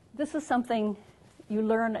 this is something you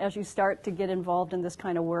learn as you start to get involved in this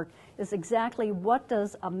kind of work, is exactly what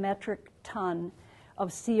does a metric ton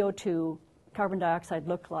of CO2, carbon dioxide,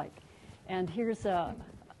 look like. And here's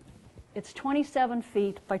it's 27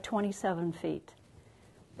 feet by 27 feet.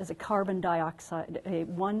 Is a carbon dioxide, a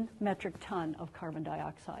 1 metric ton of carbon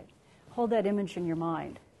dioxide. Hold that image in your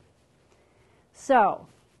mind. So,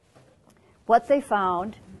 what they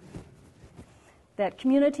found, that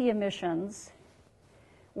community emissions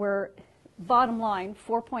were, bottom line,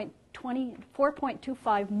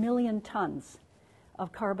 4.25 million tons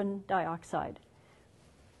of carbon dioxide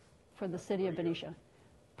for the city of Benicia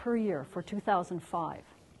per year for 2005.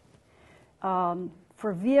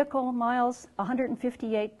 For vehicle miles,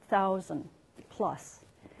 158,000 plus.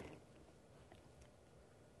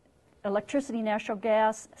 Electricity, natural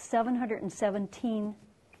gas,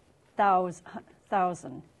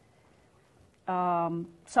 717,000.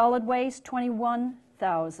 Solid waste,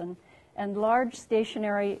 21,000. And large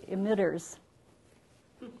stationary emitters,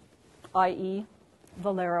 i.e.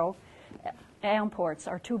 Valero, Amports,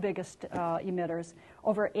 our two biggest emitters,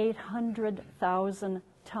 over 800,000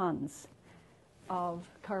 tons of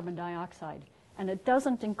carbon dioxide, and it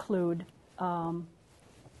doesn't include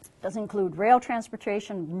rail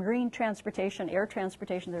transportation, marine transportation, air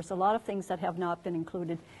transportation. There's a lot of things that have not been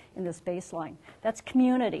included in this baseline. That's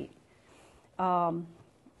community. The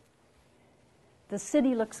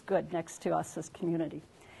city looks good next to us as community.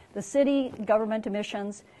 The city government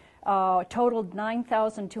emissions totaled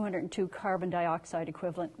 9,202 carbon dioxide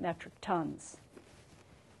equivalent metric tons.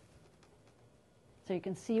 So you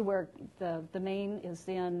can see where the main is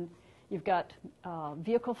in. You've got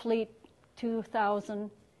vehicle fleet,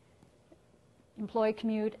 2,000, employee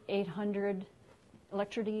commute, 800,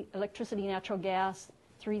 electricity, natural gas,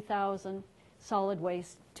 3,000, solid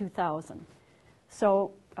waste, 2,000.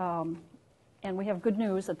 So, and we have good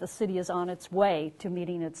news that the city is on its way to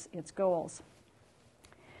meeting its goals.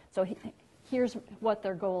 So here's what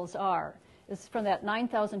their goals are. Is from that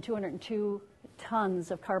 9,202 tons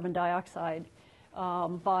of carbon dioxide,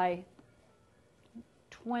 by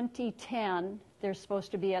 2010, they're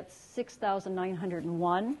supposed to be at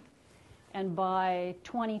 6,901, and by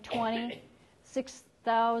 2020,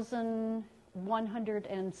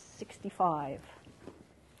 6,165.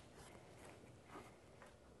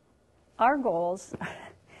 Our goals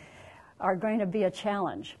are going to be a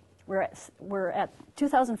challenge. We're at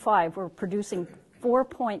 2005, we're producing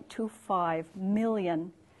 4.25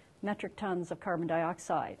 million metric tons of carbon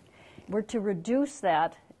dioxide. We're to reduce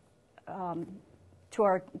that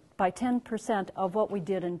by 10% of what we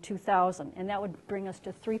did in 2000, and that would bring us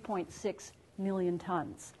to 3.6 million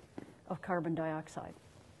tons of carbon dioxide.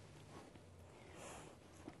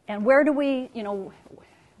 And where do we,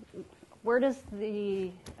 where do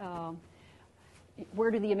the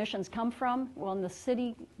emissions come from? Well, in the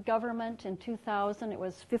city government in 2000, it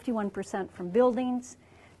was 51% from buildings,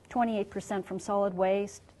 28% from solid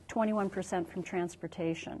waste, 21% from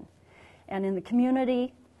transportation. And in the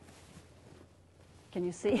community, can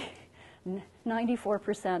you see?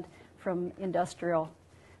 94% from industrial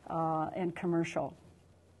and commercial.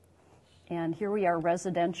 And here we are,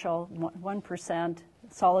 residential, 1%,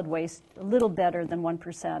 solid waste, a little better than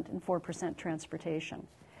 1%, and 4% transportation.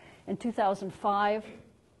 In 2005,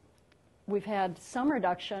 we've had some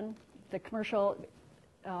reduction. The commercial,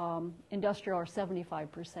 industrial are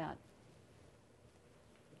 75%.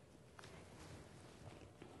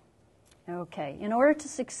 Okay, in order to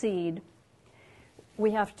succeed,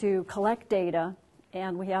 we have to collect data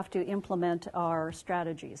and we have to implement our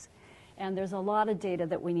strategies. And there's a lot of data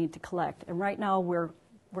that we need to collect. And right now we're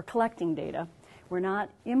collecting data. We're not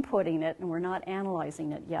inputting it and we're not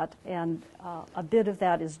analyzing it yet. And a bit of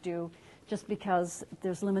that is due just because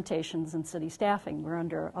there's limitations in city staffing. We're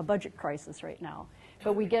under a budget crisis right now.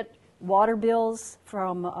 But we get water bills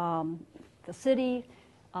from the city.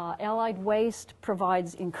 Allied Waste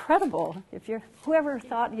provides incredible, whoever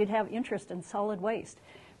thought you'd have interest in solid waste,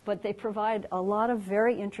 but they provide a lot of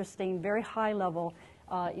very interesting, very high level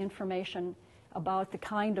information about the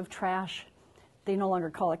kind of trash. They no longer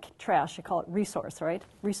call it trash, they call it resource, right?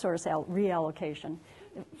 Resource reallocation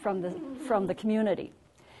from the community.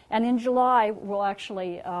 And in July, we'll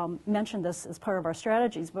actually mention this as part of our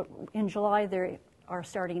strategies, but in July they are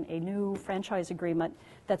starting a new franchise agreement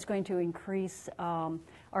that's going to increase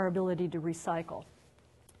our ability to recycle.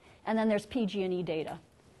 And then there's PG&E data,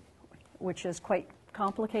 which is quite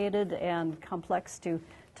complicated and complex to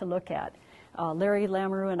look at. Larry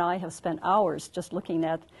Lamoureux and I have spent hours just looking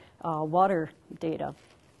at water data.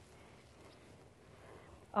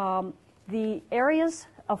 The areas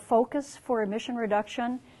of focus for emission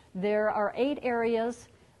reduction, there are 8 areas.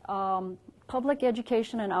 Public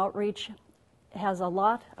education and outreach has a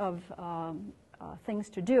lot of things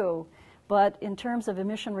to do, but in terms of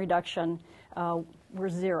emission reduction, we're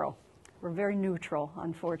zero. We're very neutral,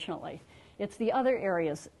 unfortunately. It's the other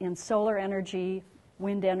areas in solar energy,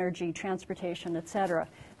 wind energy, transportation, et cetera,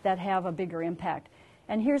 that have a bigger impact.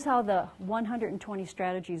 And here's how the 120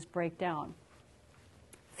 strategies break down.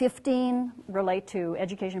 15 relate to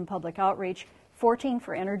education and public outreach, 14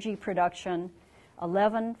 for energy production,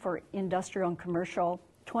 11 for industrial and commercial,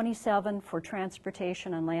 27 for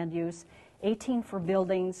transportation and land use, 18 for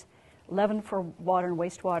buildings, 11 for water and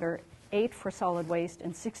wastewater, 8 for solid waste,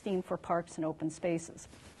 and 16 for parks and open spaces.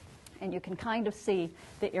 And you can kind of see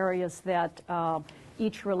the areas that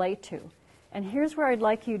each relate to. And here's where I'd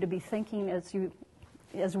like you to be thinking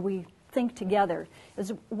as we think together,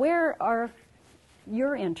 is where are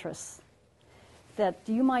your interests that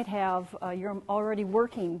you might have, you're already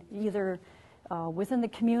working either within the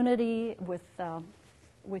community with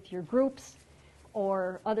your groups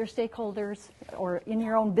or other stakeholders or in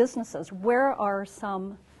your own businesses. Where are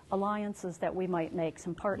some alliances that we might make,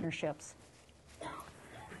 some partnerships?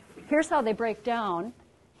 Here's how they break down,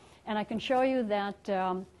 and I can show you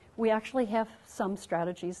that we actually have some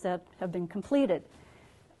strategies that have been completed.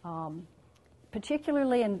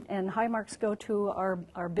 Particularly, and high marks go to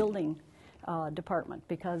our building department,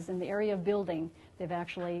 because in the area of building, they've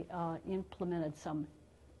actually implemented some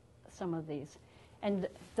of these. And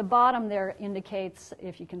the bottom there indicates,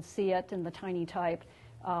 if you can see it in the tiny type,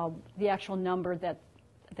 the actual number that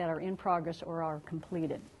are in progress or are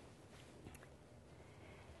completed.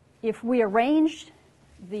 If we arranged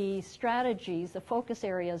the strategies, the focus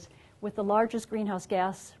areas, with the largest greenhouse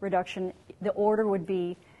gas reduction, the order would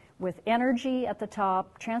be with energy at the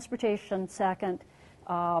top, transportation second,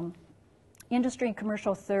 industry and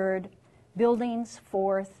commercial third, buildings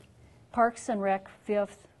fourth, parks and rec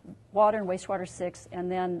fifth, water and wastewater sixth,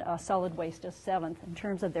 and then solid waste as seventh in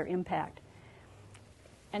terms of their impact.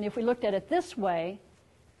 And if we looked at it this way,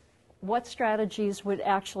 what strategies would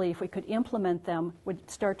actually, if we could implement them, would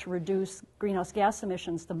start to reduce greenhouse gas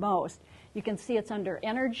emissions the most? You can see it's under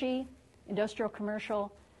energy, industrial,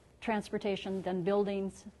 commercial, transportation, then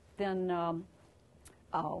buildings, then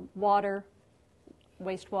water,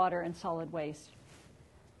 wastewater, and solid waste.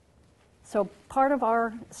 So part of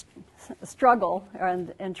our struggle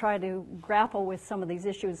and try to grapple with some of these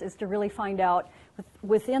issues is to really find out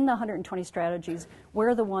within the 120 strategies where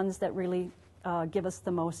are the ones that really give us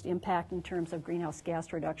the most impact in terms of greenhouse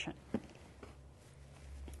gas reduction.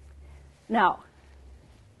 Now,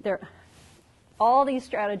 all these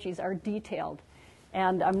strategies are detailed.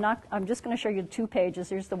 And I'm just going to show you 2 pages.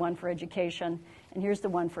 Here's the one for education, and here's the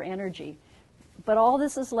one for energy. But all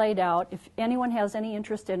this is laid out. If anyone has any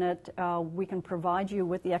interest in it, we can provide you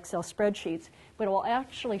with the Excel spreadsheets. But it will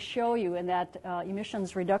actually show you in that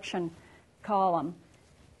emissions reduction column,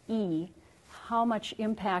 E, how much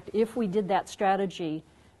impact, if we did that strategy,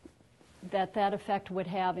 that effect would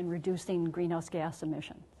have in reducing greenhouse gas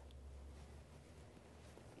emissions.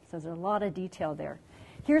 So there's a lot of detail there.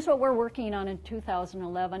 Here's what we're working on in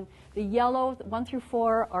 2011. The yellow, 1 through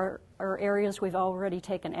 4, are areas we've already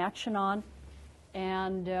taken action on.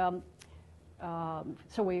 And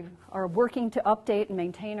so we are working to update and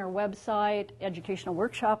maintain our website, educational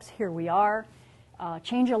workshops, here we are.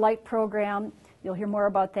 Change a light program, you'll hear more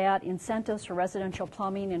about that. Incentives for residential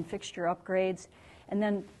plumbing and fixture upgrades. And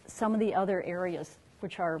then some of the other areas,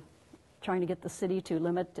 which are trying to get the city to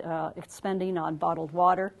limit its spending on bottled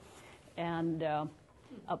water, and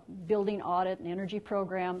a building audit and energy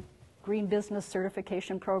program, green business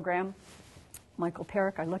certification program. Michael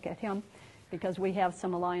Perrick, I look at him because we have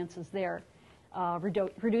some alliances there.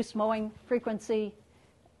 Reduce mowing frequency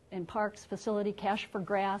in parks, facility, cash for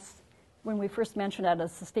grass. When we first mentioned at a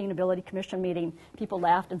Sustainability Commission meeting, people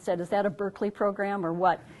laughed and said, is that a Berkeley program or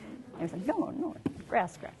what? I said, no,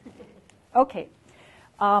 grass. Okay,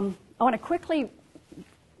 I want to quickly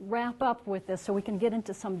wrap up with this so we can get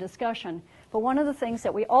into some discussion. But one of the things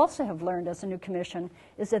that we also have learned as a new commission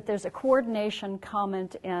is that there's a coordination,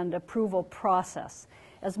 comment, and approval process.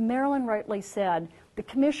 As Marilyn rightly said, the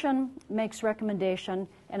commission makes recommendation,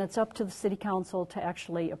 and it's up to the city council to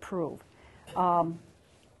actually approve.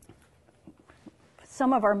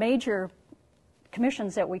 Some of our major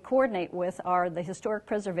commissions that we coordinate with are the Historic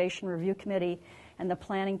Preservation Review Committee and the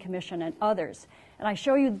Planning Commission and others. And I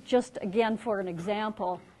show you just again for an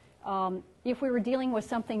example, if we were dealing with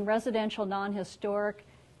something residential, non-historic,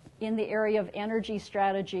 in the area of energy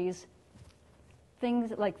strategies,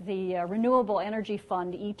 things like the Renewable Energy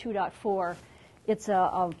Fund, E2.4, it's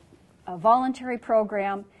a voluntary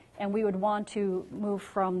program, and we would want to move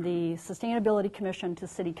from the Sustainability Commission to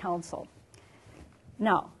City Council.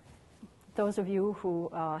 Now, those of you who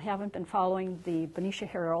haven't been following the Benicia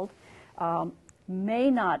Herald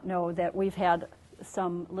may not know that we've had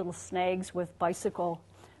some little snags with bicycle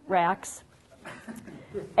racks.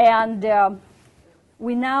 And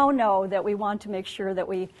we now know that we want to make sure that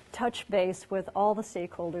we touch base with all the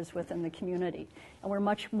stakeholders within the community. And we're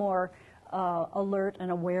much more alert and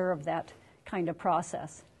aware of that kind of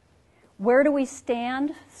process. Where do we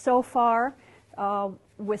stand so far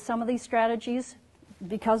with some of these strategies?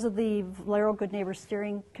 Because of the Valero Good Neighbor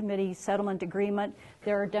Steering Committee settlement agreement,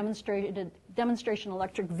 there are demonstration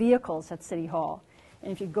electric vehicles at City Hall.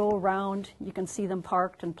 And if you go around, you can see them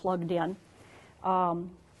parked and plugged in.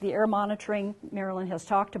 The air monitoring Marilyn has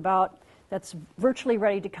talked about, that's virtually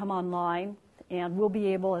ready to come online, and we'll be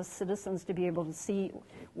able as citizens to be able to see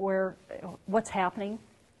what's happening.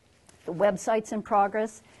 The website's in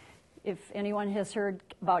progress. If anyone has heard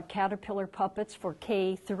about Caterpillar puppets for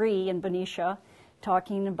K3 in Benicia,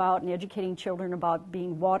 talking about and educating children about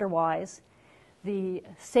being water wise. The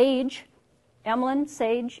SAGE, Emlyn,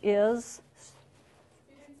 SAGE is?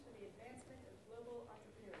 Students for the Advancement of Global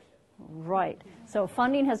Entrepreneurship. Right. So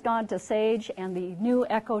funding has gone to SAGE and the new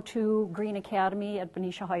ECHO 2 Green Academy at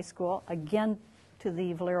Benicia High School, again to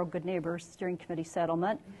the Valero Good Neighbor Steering Committee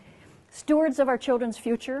settlement. Stewards of Our Children's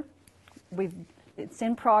Future, it's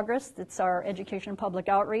in progress. It's our education and public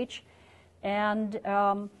outreach. And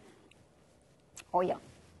oh yeah,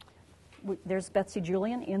 there's Betsy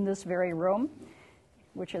Julian in this very room,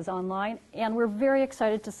 which is online. And we're very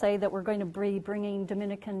excited to say that we're going to be bringing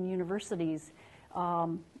Dominican universities.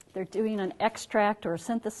 They're doing an extract or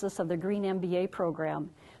synthesis of the Green MBA program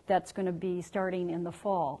that's going to be starting in the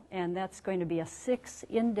fall. And that's going to be a 6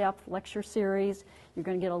 in-depth lecture series. You're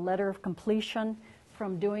going to get a letter of completion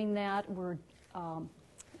from doing that.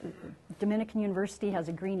 Dominican University has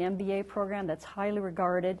a Green MBA program that's highly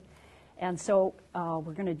regarded. And so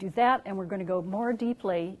we're going to do that, and we're going to go more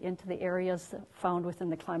deeply into the areas found within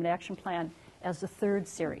the Climate Action Plan as the 3rd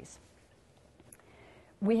series.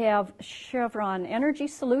 We have Chevron Energy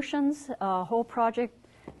Solutions, a whole project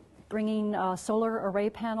bringing solar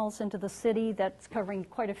array panels into the city that's covering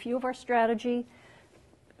quite a few of our strategy.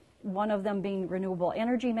 One of them being Renewable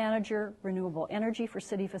Energy Manager, renewable energy for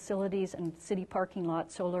city facilities, and city parking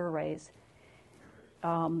lot solar arrays.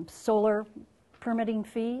 Solar permitting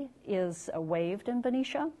fee is waived in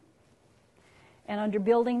Benicia. And under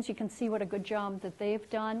buildings, you can see what a good job that they've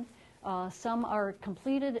done. Some are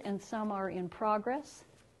completed and some are in progress.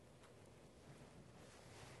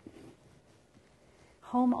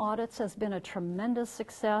 Home audits has been a tremendous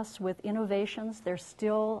success with innovations. There's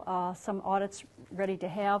still some audits ready to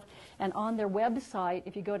have. And on their website,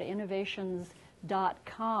 if you go to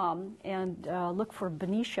innovations.com and look for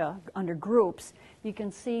Benicia under groups, you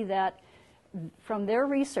can see that from their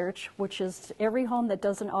research, which is every home that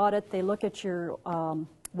does an audit, they look at your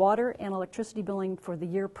water and electricity billing for the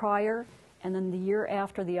year prior and then the year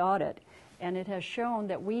after the audit. And it has shown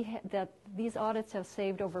that that these audits have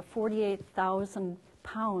saved over 48,000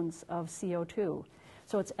 pounds of CO2.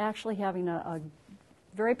 So it's actually having a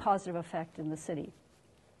very positive effect in the city.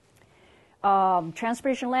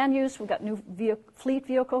 Transportation land use, we've got new fleet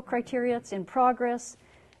vehicle criteria. It's in progress.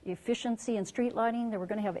 Efficiency and street lighting, that we're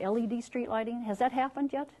going to have LED street lighting. Has that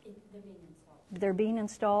happened yet? They're being installed. They're being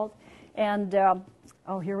installed. And,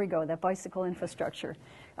 oh, here we go, that bicycle infrastructure.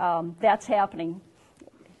 That's happening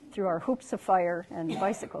through our hoops of fire and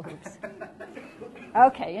bicycle hoops.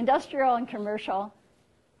 Okay, industrial and commercial.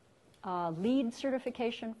 LEED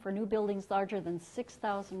certification for new buildings larger than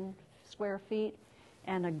 6,000 square feet,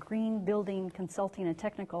 and a green building consulting and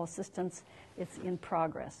technical assistance. It's in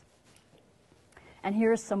progress. And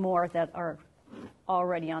here's some more that are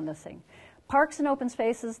already on this thing. Parks and open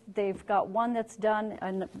spaces, they've got one that's done,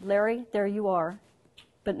 and Larry, there you are,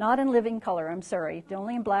 but not in living color, I'm sorry,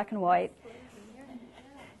 only in black and white.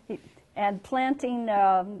 And planting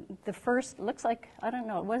the first, looks like, I don't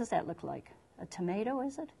know, what does that look like? A tomato,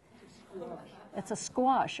 is it? It's a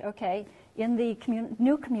squash, okay, in the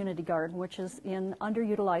new community garden, which is in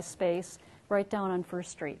underutilized space right down on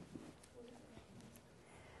First Street.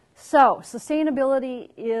 So, sustainability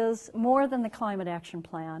is more than the Climate Action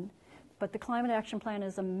Plan, but the Climate Action Plan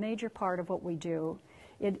is a major part of what we do.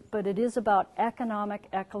 But it is about economic,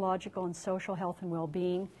 ecological, and social health and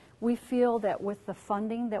well-being. We feel that with the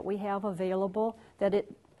funding that we have available, that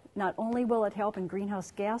it not only will it help in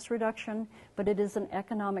greenhouse gas reduction, but it is an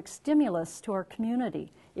economic stimulus to our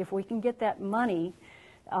community. If we can get that money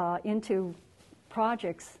into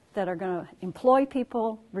projects that are going to employ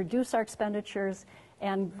people, reduce our expenditures,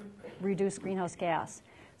 and reduce greenhouse gas.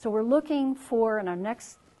 So we're looking for, in our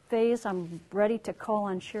next phase, I'm ready to call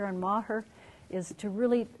on Sharon Maher, is to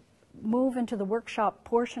really move into the workshop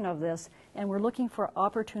portion of this, and we're looking for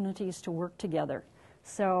opportunities to work together.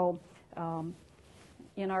 So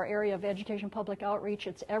in our area of education public outreach,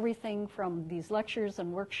 it's everything from these lectures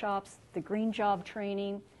and workshops, the green job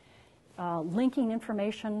training, linking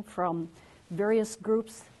information from various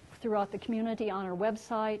groups throughout the community on our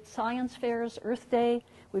website, science fairs, Earth Day.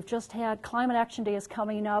 We've just had Climate Action Day is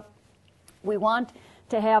coming up. We want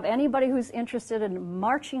to have anybody who's interested in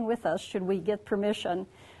marching with us, should we get permission,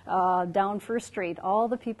 down First Street. All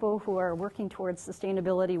the people who are working towards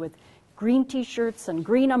sustainability with green T-shirts and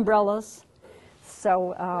green umbrellas.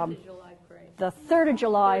 So the 3rd of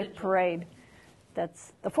July parade,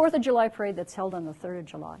 that's the 4th of July parade that's held on the 3rd of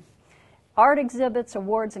July. Art exhibits,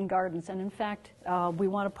 awards, and gardens. And in fact, we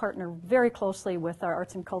want to partner very closely with our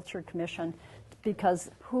Arts and Culture Commission, because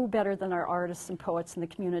who better than our artists and poets in the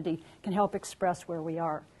community can help express where we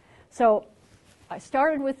are. So I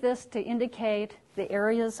started with this to indicate the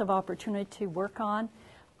areas of opportunity to work on.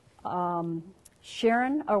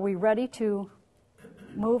 Sharon, are we ready to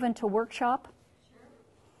move into workshop?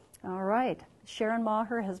 Sure. All right. Sharon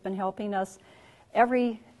Maher has been helping us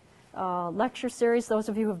every lecture series. Those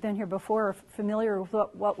of you who have been here before are familiar with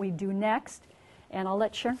what we do next, and I'll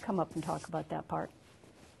let Sharon come up and talk about that part.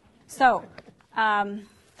 So,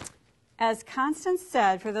 as Constance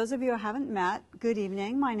said, for those of you who haven't met, good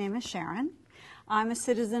evening. My name is Sharon. I'm a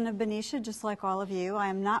citizen of Benicia, just like all of you. I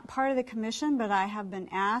am not part of the commission, but I have been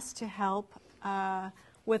asked to help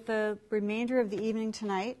with the remainder of the evening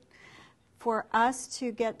tonight for us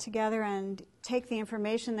to get together and take the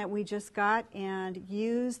information that we just got and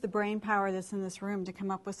use the brain power that's in this room to come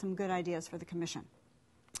up with some good ideas for the commission.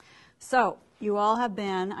 So, you all have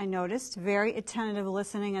been, I noticed, very attentive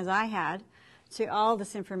listening, as I had, to all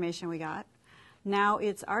this information we got. Now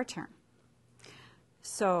it's our turn.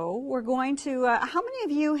 So we're going to, how many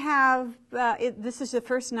of you have, this is the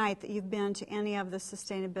first night that you've been to any of the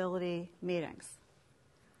sustainability meetings?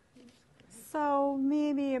 So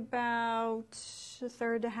maybe about a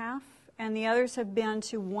third to half, and the others have been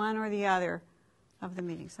to one or the other of the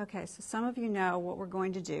meetings. Okay, so some of you know what we're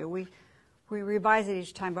going to do. We revise it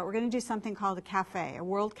each time, but we're going to do something called a cafe. A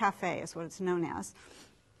world cafe is what it's known as.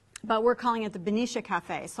 But we're calling it the Benicia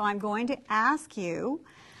Cafe. So I'm going to ask you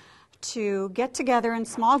to get together in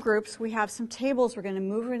small groups. We have some tables we're going to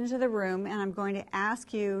move into the room, and I'm going to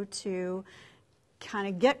ask you to kind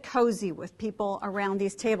of get cozy with people around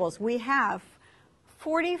these tables. We have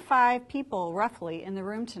 45 people roughly in the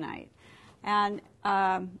room tonight. And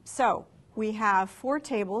so We have 4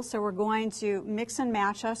 tables, so we're going to mix and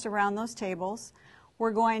match us around those tables.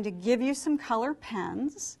 We're going to give you some color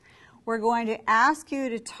pens. We're going to ask you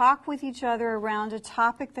to talk with each other around a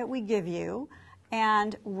topic that we give you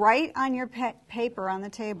and write on your paper on the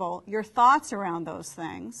table your thoughts around those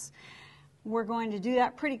things. We're going to do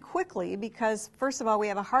that pretty quickly because, first of all, we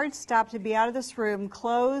have a hard stop to be out of this room,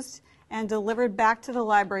 closed, and delivered back to the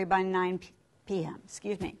library by 9 p.m.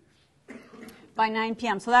 Excuse me. By 9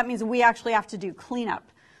 p.m. So that means we actually have to do cleanup.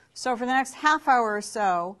 So for the next half hour or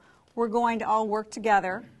so, we're going to all work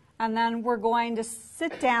together, and then we're going to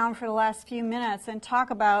sit down for the last few minutes and talk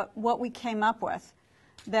about what we came up with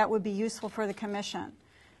that would be useful for the commission.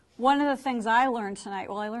 One of the things I learned tonight,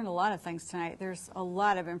 well, I learned a lot of things tonight, there's a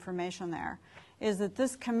lot of information there, is that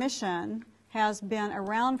this commission has been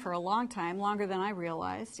around for a long time, longer than I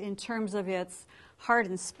realized, in terms of its heart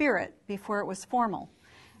and spirit before it was formal.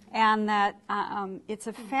 And that it's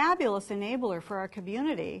a fabulous enabler for our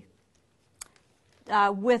community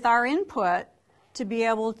with our input to be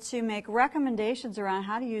able to make recommendations around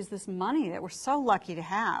how to use this money that we're so lucky to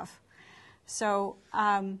have. So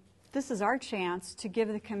this is our chance to give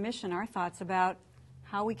the commission our thoughts about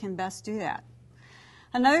how we can best do that.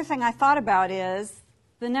 Another thing I thought about is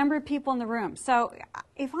the number of people in the room. So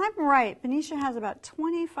if I'm right, Benicia has about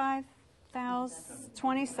 27.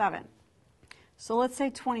 So let's say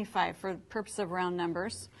 25 for the purpose of round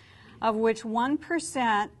numbers, of which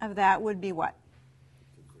 1% of that would be what?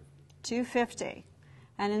 250.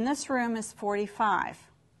 And in this room is 45.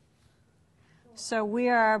 So we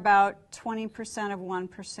are about 20% of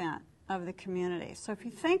 1% of the community. So if you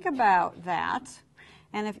think about that,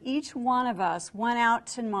 and if each one of us went out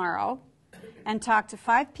tomorrow and talked to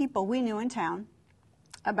 5 people we knew in town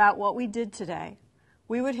about what we did today,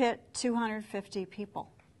 we would hit 250 people.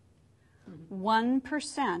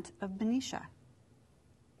 1% of Benicia.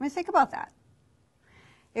 I mean, think about that.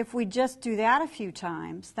 If we just do that a few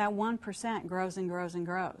times, that 1% grows and grows and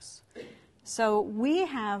grows. So we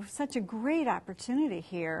have such a great opportunity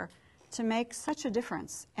here to make such a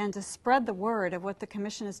difference and to spread the word of what the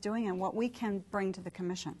commission is doing and what we can bring to the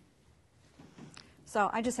commission. So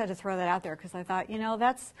I just had to throw that out there because I thought, you know,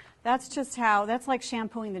 that's just how, that's like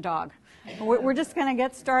shampooing the dog. We're just going to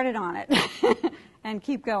get started on it and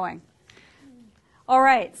keep going. All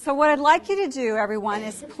right, so what I'd like you to do, everyone,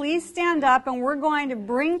 is please stand up, and we're going to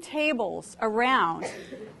bring tables around.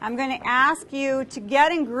 I'm going to ask you to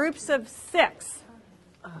get in groups of 6.